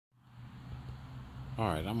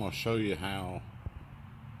Alright, I'm going to show you how,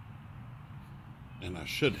 and I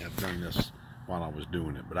should have done this while I was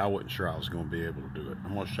doing it, but I wasn't sure I was going to be able to do it.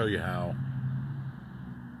 I'm going to show you how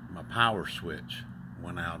my power switch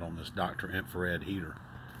went out on this Dr. Infrared heater.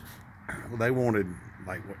 Well, they wanted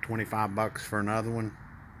like, what, 25 bucks for another one?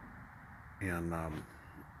 And I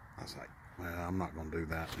was like, well, I'm not going to do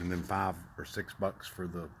that. And then 5 or 6 bucks for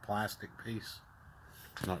the plastic piece.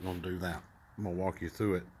 I'm not going to do that. I'm going to walk you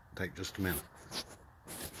through it. Take just a minute.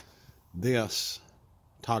 This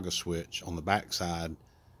toggle switch on the back side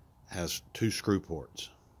has 2 screw ports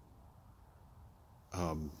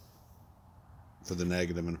for the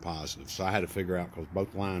negative and the positive. So I had to figure out, because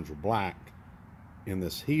both lines were black in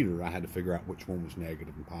this heater, I had to figure out which one was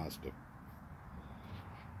negative and positive.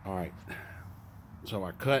 All right, so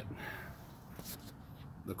I cut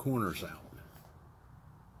the corners out,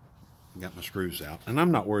 got my screws out, and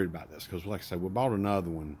I'm not worried about this because, like I said, we bought another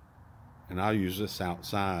one, and I'll use this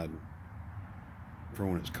outside for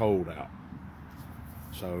when it's cold out.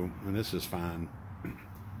 So, and this is fine.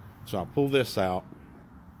 So I pull this out.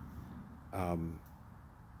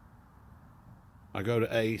 I go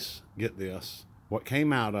to Ace, get this. What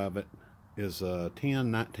came out of it is a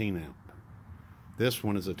 10-19 amp. This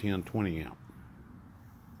one is a 10-20 amp.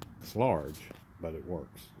 It's large, but it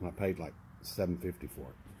works. And I paid like $7.50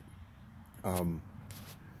 for it.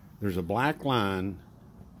 There's a black line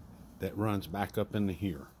that runs back up into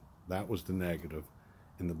here. That was the negative.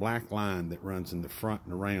 And the black line that runs in the front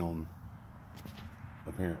and around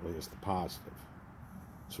apparently is the positive.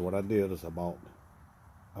 So what I did is I bought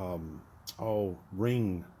all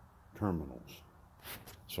ring terminals.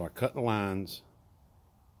 So I cut the lines,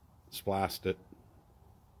 spliced it,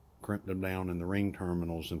 crimped them down in the ring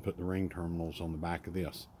terminals, and put the ring terminals on the back of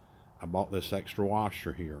this. I bought this extra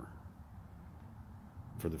washer here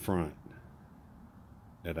for the front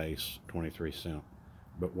at Ace, 23 cents.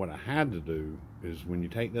 But what I had to do is, when you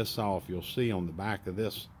take this off, you'll see on the back of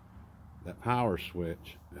this, that power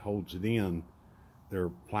switch that holds it in,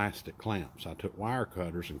 they're plastic clamps. I took wire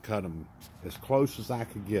cutters and cut them as close as I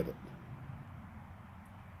could get it.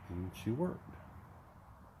 And she worked.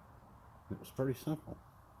 It was pretty simple.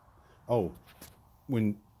 Oh,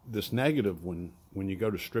 when this negative one, when you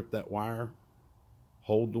go to strip that wire,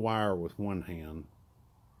 hold the wire with one hand,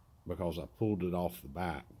 because I pulled it off the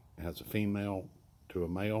back. It has a female to a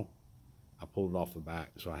male. I pulled it off the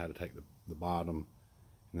back, so I had to take the bottom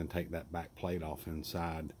and then take that back plate off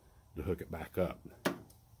inside to hook it back up.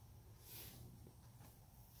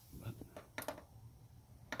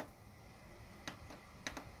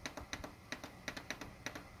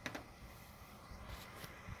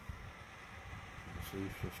 See,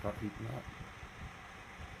 she'll start heating up.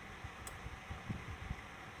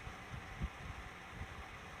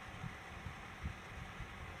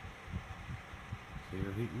 See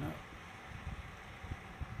her heating up.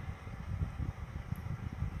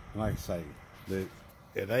 Like I say,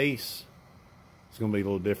 at Ace, it's going to be a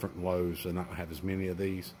little different in Lowe's. They're not going to have as many of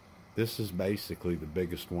these. This is basically the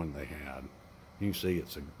biggest one they had. You can see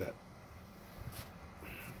it's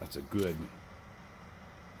that's a good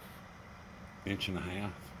 1.5 inches.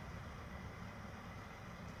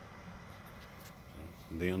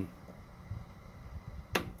 And then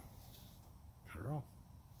cut her off.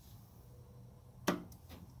 Cut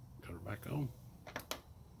her back on.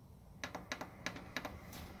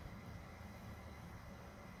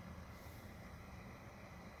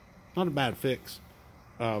 Not a bad fix.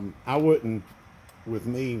 I wouldn't, with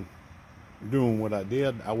me doing what I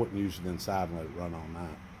did, I wouldn't use it inside and let it run all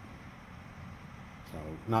night. So,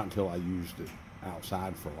 not until I used it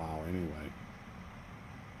outside for a while anyway.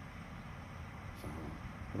 So,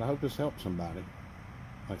 but I hope this helps somebody.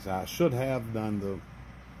 Like I said, I should have done the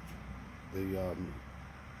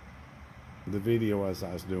video as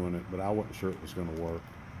I was doing it, but I wasn't sure it was going to work.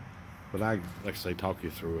 But I, like I say, talk you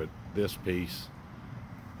through it. This piece,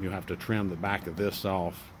 you'll have to trim the back of this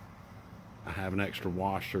off. I have an extra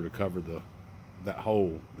washer to cover that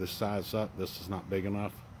hole this size up. This is not big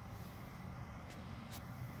enough.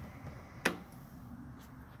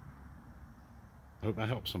 Hope I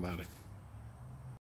help somebody.